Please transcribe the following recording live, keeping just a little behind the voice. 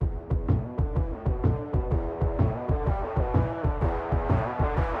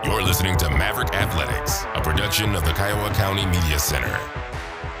listening to Maverick Athletics, a production of the Kiowa County Media Center.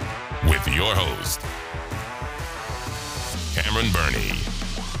 With your host, Cameron Burney.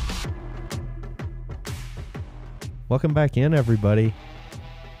 Welcome back in, everybody.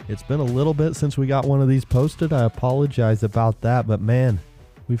 It's been a little bit since we got one of these posted. I apologize about that, but man,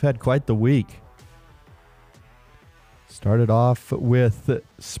 we've had quite the week. Started off with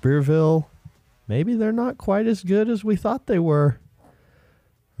Spearville. Maybe they're not quite as good as we thought they were.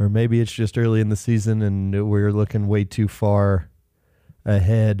 Or maybe it's just early in the season and we're looking way too far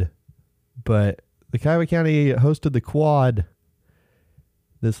ahead. But the Kiowa County hosted the Quad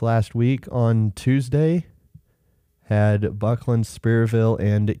this last week on Tuesday. Had Bucklin, Spearville,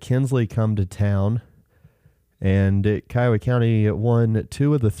 and Kinsley come to town. And Kiowa County won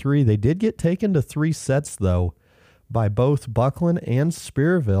 2 of the 3. They did get taken to 3 sets, though, by both Bucklin and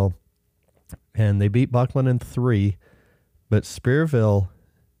Spearville. And they beat Bucklin in 3. But Spearville,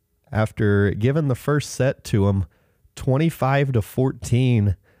 after giving the first set to them,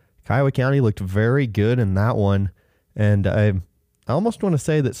 25-14, Kiowa County looked very good in that one. And I almost want to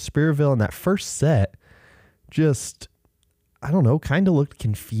say that Spearville in that first set just, I don't know, kind of looked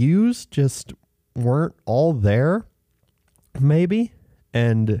confused, just weren't all there, maybe.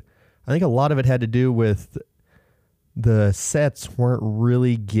 And I think a lot of it had to do with the sets weren't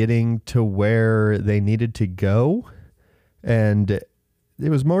really getting to where they needed to go. And it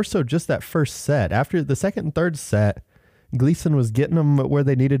was more so just that first set. After the second and third set, Gleason was getting them where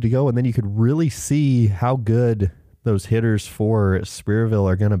they needed to go, and then you could really see how good those hitters for Spearville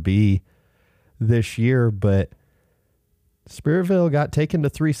are going to be this year. But Spearville got taken to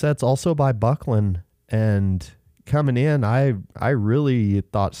 3 sets also by Bucklin, and coming in, I really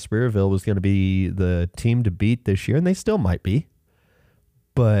thought Spearville was going to be the team to beat this year, and they still might be.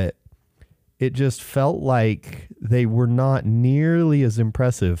 But it just felt like they were not nearly as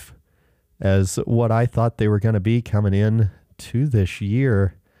impressive as what I thought they were going to be coming in to this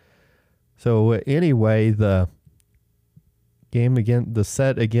year. So anyway, the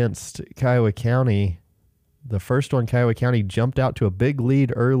set against Kiowa County, the first one, Kiowa County jumped out to a big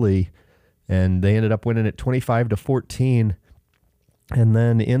lead early, and they ended up winning it 25-14. And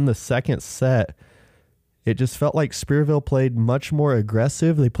then in the second set, it just felt like Spearville played much more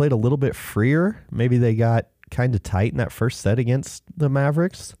aggressive. They played a little bit freer. Maybe they got kind of tight in that first set against the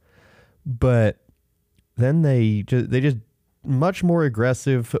Mavericks. But then they just much more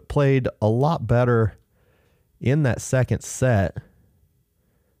aggressive, played a lot better in that second set.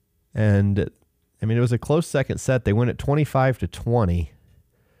 And I mean, it was a close second set. They win it 25-20.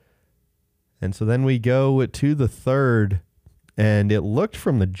 And so then we go to the third, and it looked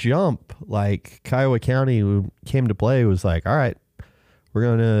from the jump like Kiowa County, who came to play, was like, all right,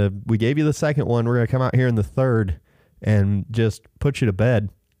 we gave you the second one. We're going to come out here in the third and just put you to bed.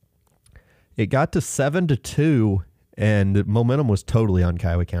 It got to 7-2, and the momentum was totally on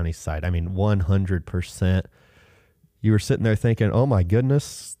Kiowa County's side. I mean, 100%. You were sitting there thinking, oh my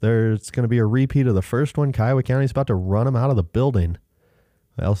goodness, there's going to be a repeat of the first one. Kiowa County's about to run them out of the building.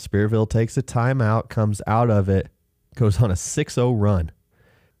 Well, Spearville takes a timeout, comes out of it, goes on a 6-0 run.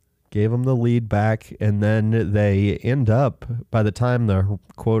 Gave them the lead back, and then they end up, by the time the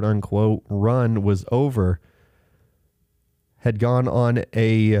quote-unquote run was over, had gone on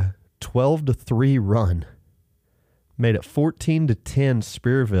a 12-3 run. Made it 14-10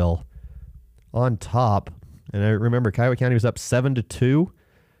 Spearville on top. And I remember Kiowa County was up 7-2.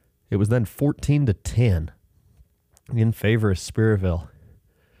 It was then 14-10 in favor of Spearville.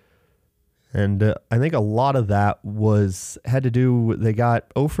 And I think a lot of that had to do, they got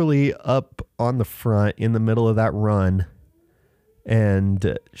Offerly up on the front in the middle of that run. And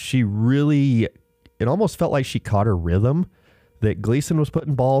it almost felt like she caught her rhythm, that Gleason was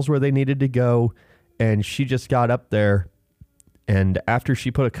putting balls where they needed to go. And she just got up there. And after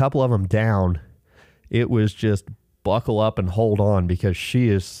she put a couple of them down, it was just buckle up and hold on, because she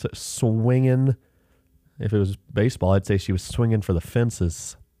is swinging. If it was baseball, I'd say she was swinging for the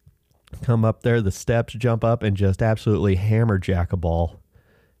fences. Come up there, the steps, jump up, and just absolutely hammerjack a ball.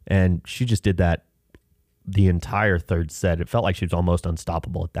 And she just did that the entire third set. It felt like she was almost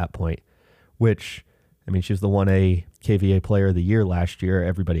unstoppable at that point, which, I mean, she was the 1A KVA Player of the Year last year.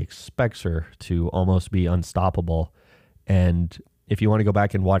 Everybody expects her to almost be unstoppable. And if you want to go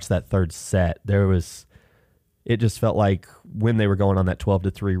back and watch that third set, it just felt like when they were going on that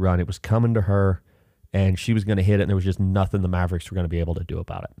 12-3 run, it was coming to her, and she was going to hit it, and there was just nothing the Mavericks were going to be able to do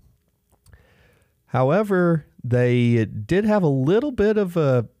about it. However, they did have a little bit of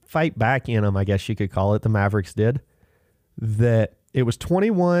a fight back in them, I guess you could call it. The Mavericks did. That it was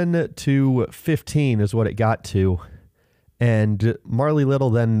 21-15 is what it got to. And Marley Little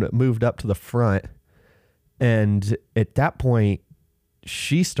then moved up to the front. And at that point,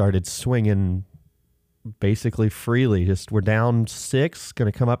 she started swinging basically freely. Just, we're down 6,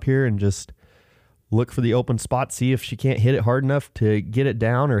 going to come up here and just look for the open spot, see if she can't hit it hard enough to get it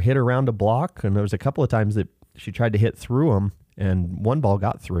down or hit around a block. And there was a couple of times that she tried to hit through them, and one ball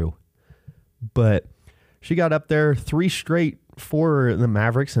got through. But she got up there 3 straight for the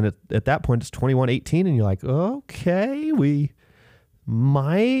Mavericks, and at that point, it's 21-18, and you're like, okay, we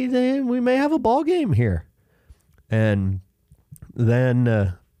may have a ball game here. And then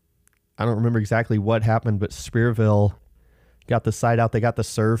I don't remember exactly what happened, but Spearville got the side out. They got the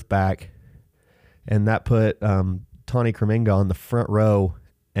serve back, and that put Tawny Kreminga on the front row,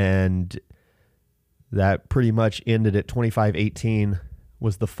 and that pretty much ended at 25-18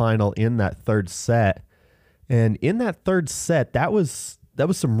 was the final in that third set. And in that third set, that was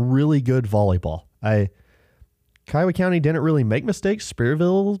some really good volleyball. Kiowa County didn't really make mistakes.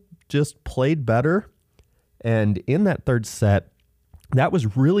 Spearville just played better. And in that third set, that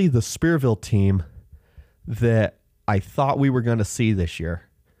was really the Spearville team that I thought we were going to see this year.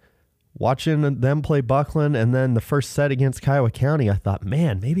 Watching them play Bucklin and then the first set against Kiowa County, I thought,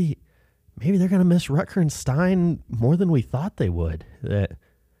 man, maybe they're going to miss Rutger and Stein more than we thought they would. That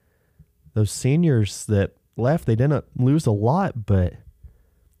those seniors that left, they didn't lose a lot, but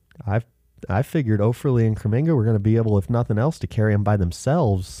I figured Offerly and Kreminga were going to be able, if nothing else, to carry them by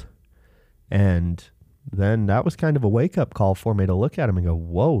themselves. And then that was kind of a wake-up call for me to look at them and go,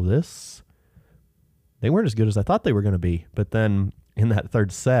 whoa, they weren't as good as I thought they were going to be. But then in that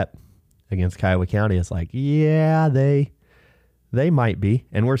third set against Kiowa County, it's like, yeah, they might be.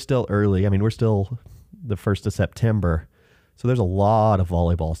 And we're still early. I mean, we're still the 1st of September. So there's a lot of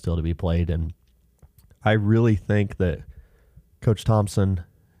volleyball still to be played. And I really think that Coach Thompson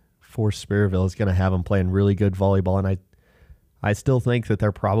for Spearville is going to have them playing really good volleyball. And I still think that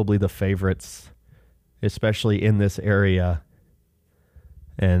they're probably the favorites, especially in this area.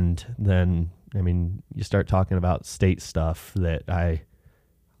 And then, I mean, you start talking about state stuff that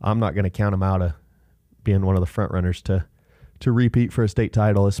I'm not going to count them out of being one of the front runners to repeat for a state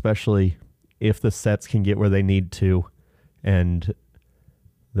title, especially if the sets can get where they need to. And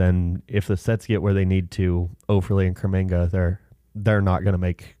then if the sets get where they need to, Offerly and Kreminga, they're not going to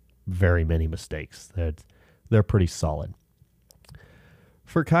make very many mistakes. They're pretty solid.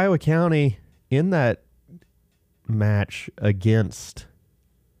 For Kiowa County, in that match against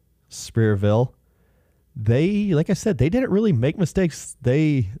Spearville, like I said, they didn't really make mistakes.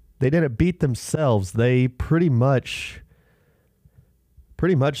 They didn't beat themselves. They pretty much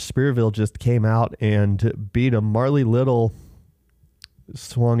Spearville just came out and beat them. Marley Little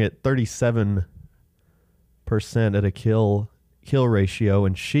swung at 37% at a kill ratio,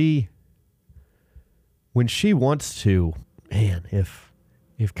 and when she wants to, man, if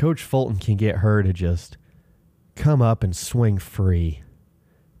Coach Fulton can get her to just come up and swing free,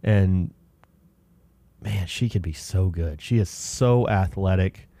 and man, she could be so good. She is so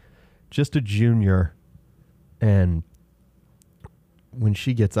athletic, just a junior, and when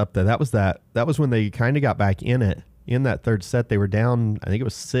she gets up there, that was when they kind of got back in it. In that third set, they were down, I think it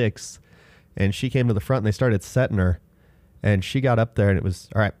was 6, and she came to the front and they started setting her, and she got up there and it was,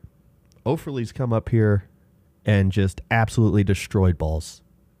 all right, Offerly's come up here and just absolutely destroyed balls.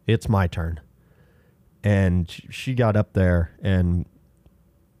 It's my turn. And she got up there, and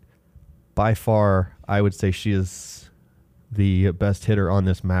by far, I would say she is the best hitter on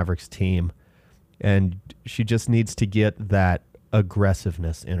this Mavericks team. And she just needs to get that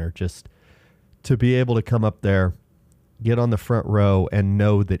aggressiveness in her, just to be able to come up there, get on the front row, and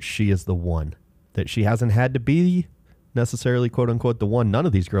know that she is the one, that she hasn't had to be necessarily quote unquote the one. None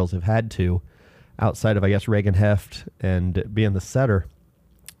of these girls have had to, outside of, I guess, Reagan Heft and being the setter,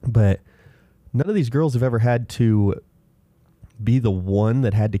 but none of these girls have ever had to be the one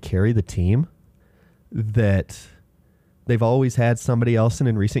that had to carry the team. That they've always had somebody else, and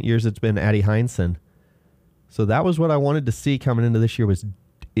in recent years it's been Addie Heinsohn. So that was what I wanted to see coming into this year, was,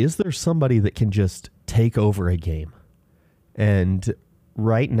 is there somebody that can just take over a game? And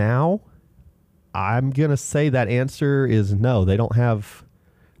right now, I'm going to say that answer is no. They don't have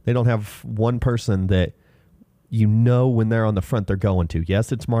one person that you know when they're on the front they're going to.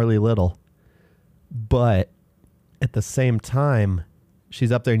 Yes, it's Marley Little, but at the same time,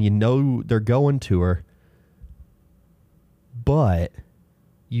 she's up there and you know they're going to her, but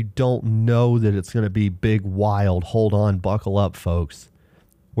you don't know that it's going to be big, wild, hold on, buckle up, folks.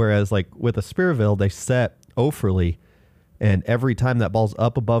 Whereas like with a Spearville, they set Offerly, and every time that ball's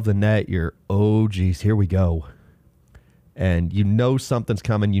up above the net, you're, oh, geez, here we go. And you know something's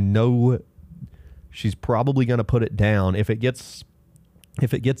coming. You know she's probably going to put it down. If it gets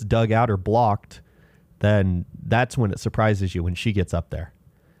dug out or blocked, then that's when it surprises you when she gets up there.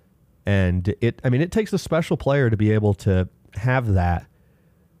 And it takes a special player to be able to have that.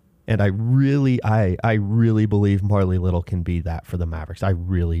 And I really believe Marley Little can be that for the Mavericks. I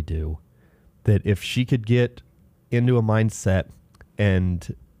really do. That if she could get into a mindset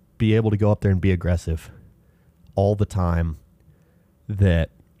and be able to go up there and be aggressive all the time, that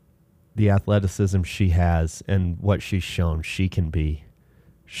the athleticism she has and what she's shown, she can be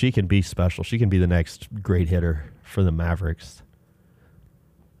special. She can be the next great hitter for the Mavericks.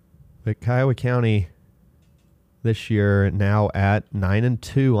 But Kiowa County this year now at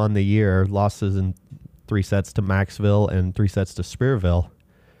 9-2 on the year, losses in 3 sets to Maxville and 3 sets to Spearville.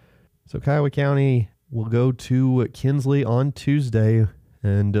 So Kiowa County will go to Kinsley on Tuesday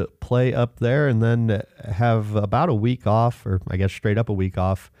and play up there, and then have about a week off, or I guess straight up a week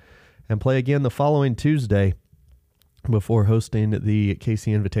off, and play again the following Tuesday before hosting the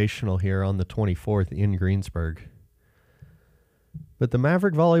KC Invitational here on the 24th in Greensburg. But the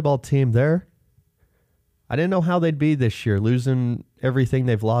Maverick volleyball team there, I didn't know how they'd be this year, losing everything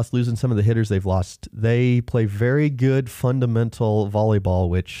they've lost, losing some of the hitters they've lost. They play very good fundamental volleyball,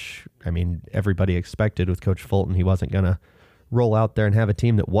 which, everybody expected with Coach Fulton. He wasn't going to roll out there and have a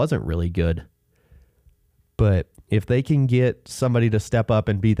team that wasn't really good. But if they can get somebody to step up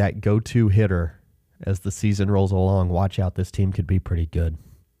and be that go-to hitter as the season rolls along, watch out, this team could be pretty good.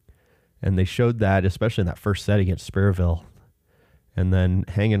 And they showed that, especially in that first set against Spearville. And then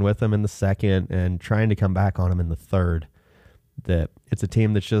hanging with them in the second and trying to come back on them in the third. That it's a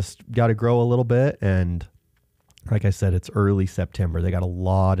team that's just got to grow a little bit. And like I said, it's early September. They got a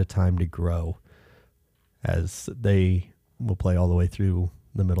lot of time to grow, as they will play all the way through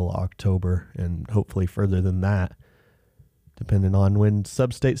the middle of October and hopefully further than that, depending on when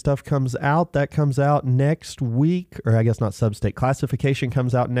sub-state stuff comes out. That comes out next week, or I guess not sub-state. Classification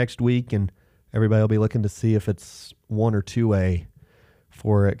comes out next week, and everybody will be looking to see if it's 1 or 2A.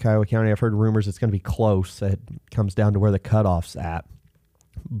 For Kiowa County, I've heard rumors it's going to be close. It comes down to where the cutoff's at.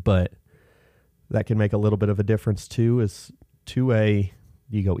 But that can make a little bit of a difference, too, is 2A,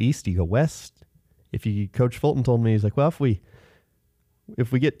 you go east, you go west. Coach Fulton told me, he's like, well,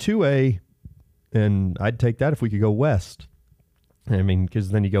 if we get 2A, and I'd take that if we could go west.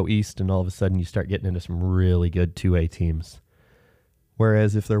 Because then you go east, and all of a sudden you start getting into some really good 2A teams.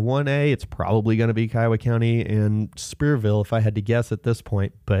 Whereas if they're 1A, it's probably going to be Kiowa County and Spearville, if I had to guess at this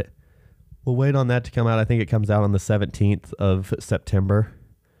point. But we'll wait on that to come out. I think it comes out on the 17th of September.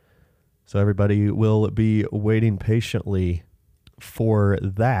 So everybody will be waiting patiently for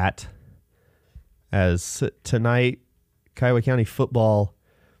that. As tonight, Kiowa County football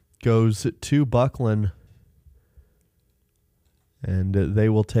goes to Bucklin, and they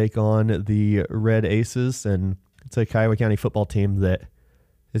will take on the Red Aces. And it's a Kiowa County football team that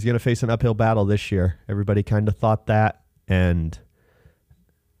is going to face an uphill battle this year. Everybody kind of thought that, and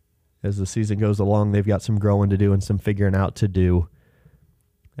as the season goes along, they've got some growing to do and some figuring out to do,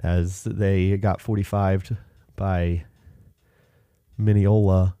 as they got 45'd by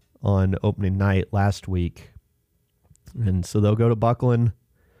Mineola on opening night last week. And so they'll go to Bucklin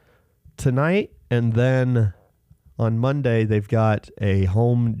tonight, and then on Monday they've got a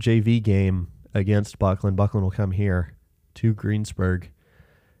home JV game against Bucklin. Bucklin will come here to Greensburg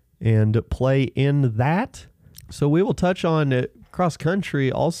and play in that. So we will touch on cross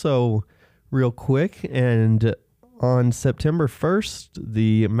country also real quick. And on September 1st,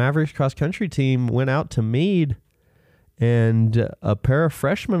 the Mavericks cross country team went out to Meade, and a pair of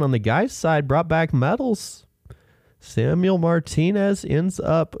freshmen on the guys' side brought back medals. Samuel Martinez ends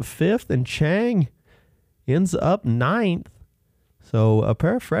up 5th, and Chang ends up 9th. So a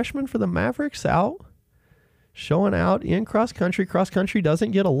pair of freshmen for the Mavericks out, showing out in cross country. Cross country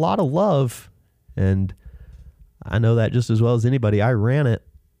doesn't get a lot of love, and I know that just as well as anybody. I ran it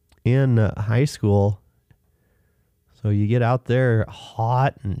in high school. So you get out there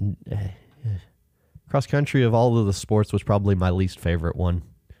hot, and cross country of all of the sports was probably my least favorite one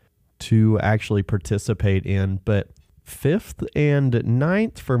to actually participate in. But 5th and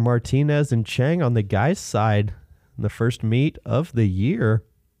 9th for Martinez and Chang on the guys' side in the first meet of the year.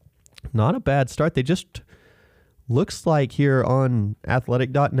 Not a bad start. They just looks like here on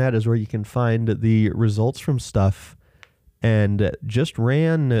athletic.net is where you can find the results from stuff, and just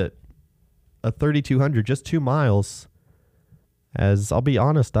ran a 3,200, just 2 miles. As I'll be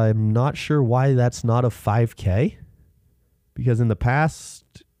honest, I'm not sure why that's not a 5K, because in the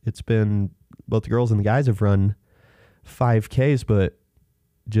past it's been both the girls and the guys have run 5Ks, but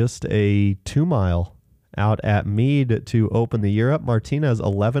just a 2 mile out at Meade to open the year up. Martinez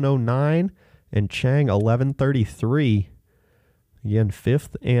 11:09 and Chang 11-33. Again,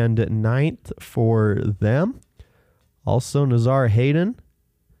 5th and 9th for them. Also, Nazar Hayden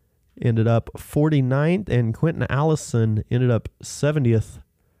ended up 49th, and Quentin Allison ended up 70th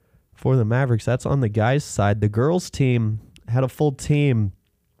for the Mavericks. That's on the guys' side. The girls' team had a full team,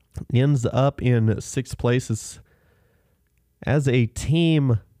 ends up in 6th place as a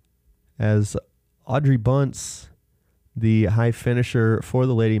team, as Audrey Bunce, the high finisher for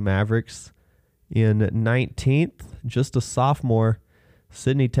the Lady Mavericks, in 19th, just a sophomore.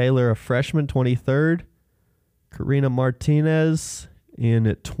 Sydney Taylor, a freshman, 23rd. Karina Martinez in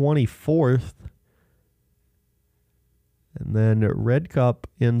 24th. And then Red Cup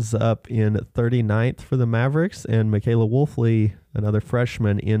ends up in 39th for the Mavericks, and Michaela Wolfley, another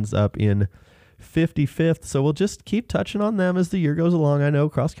freshman, ends up in 55th. So we'll just keep touching on them as the year goes along. I know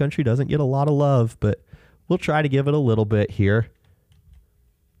cross country doesn't get a lot of love, but we'll try to give it a little bit here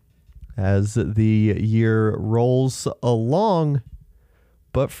as the year rolls along.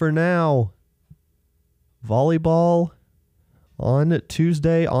 But for now, volleyball on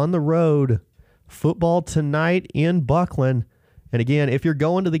Tuesday on the road, football tonight in Bucklin. And again, if you're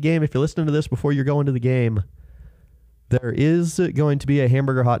going to the game, if you're listening to this before you're going to the game, there is going to be a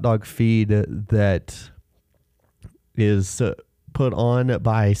hamburger hot dog feed that is put on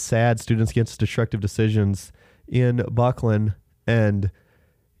by SAD, Students Against Destructive Decisions, in Bucklin. And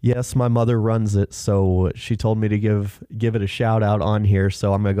yes, my mother runs it, so she told me to give it a shout out on here,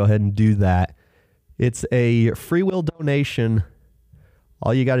 so I'm going to go ahead and do that. It's a free will donation.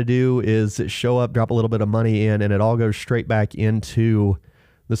 All you got to do is show up, drop a little bit of money in, and it all goes straight back into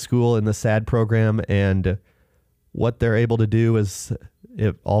the school and the SAD program. And what they're able to do is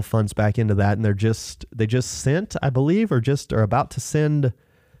it all funds back into that. And they just sent, I believe, or are about to send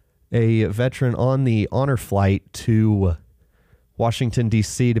a veteran on the honor flight to Washington,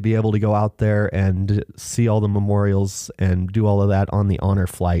 D.C. to be able to go out there and see all the memorials and do all of that on the honor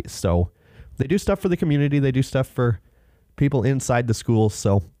flight. So they do stuff for the community. They do stuff for people inside the school.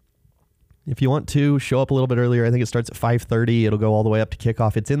 So if you want to show up a little bit earlier, I think it starts at 5:30. It'll go all the way up to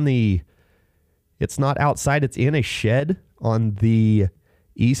kickoff. It's not outside. It's in a shed on the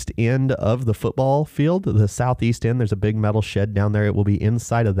east end of the football field, the southeast end. There's a big metal shed down there. It will be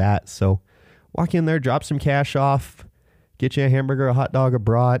inside of that. So walk in there, drop some cash off, get you a hamburger, a hot dog, a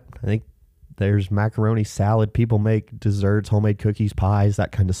brat. I think there's macaroni salad. People make desserts, homemade cookies, pies,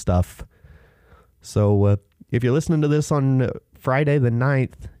 that kind of stuff. So if you're listening to this on Friday the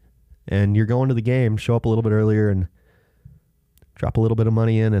 9th and you're going to the game, show up a little bit earlier and drop a little bit of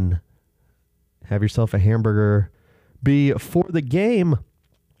money in and have yourself a hamburger before the game.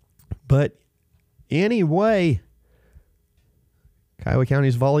 But anyway, Kiowa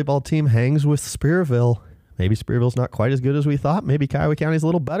County's volleyball team hangs with Spearville. Maybe Spearville's not quite as good as we thought. Maybe Kiowa County's a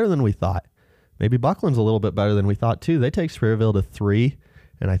little better than we thought. Maybe Buckland's a little bit better than we thought, too. They take Spearville to 3.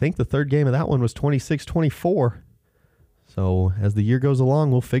 And I think the third game of that one was 26-24. So as the year goes along,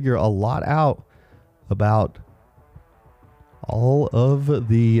 we'll figure a lot out about all of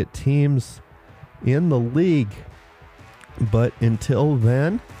the teams in the league. But until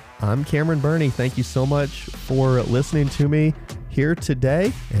then, I'm Cameron Burney. Thank you so much for listening to me here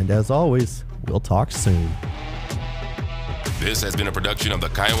today. And as always, we'll talk soon. This has been a production of the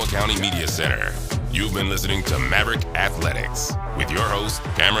Kiowa County Media Center. You've been listening to Maverick Athletics with your host,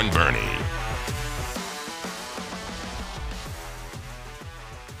 Cameron Burney.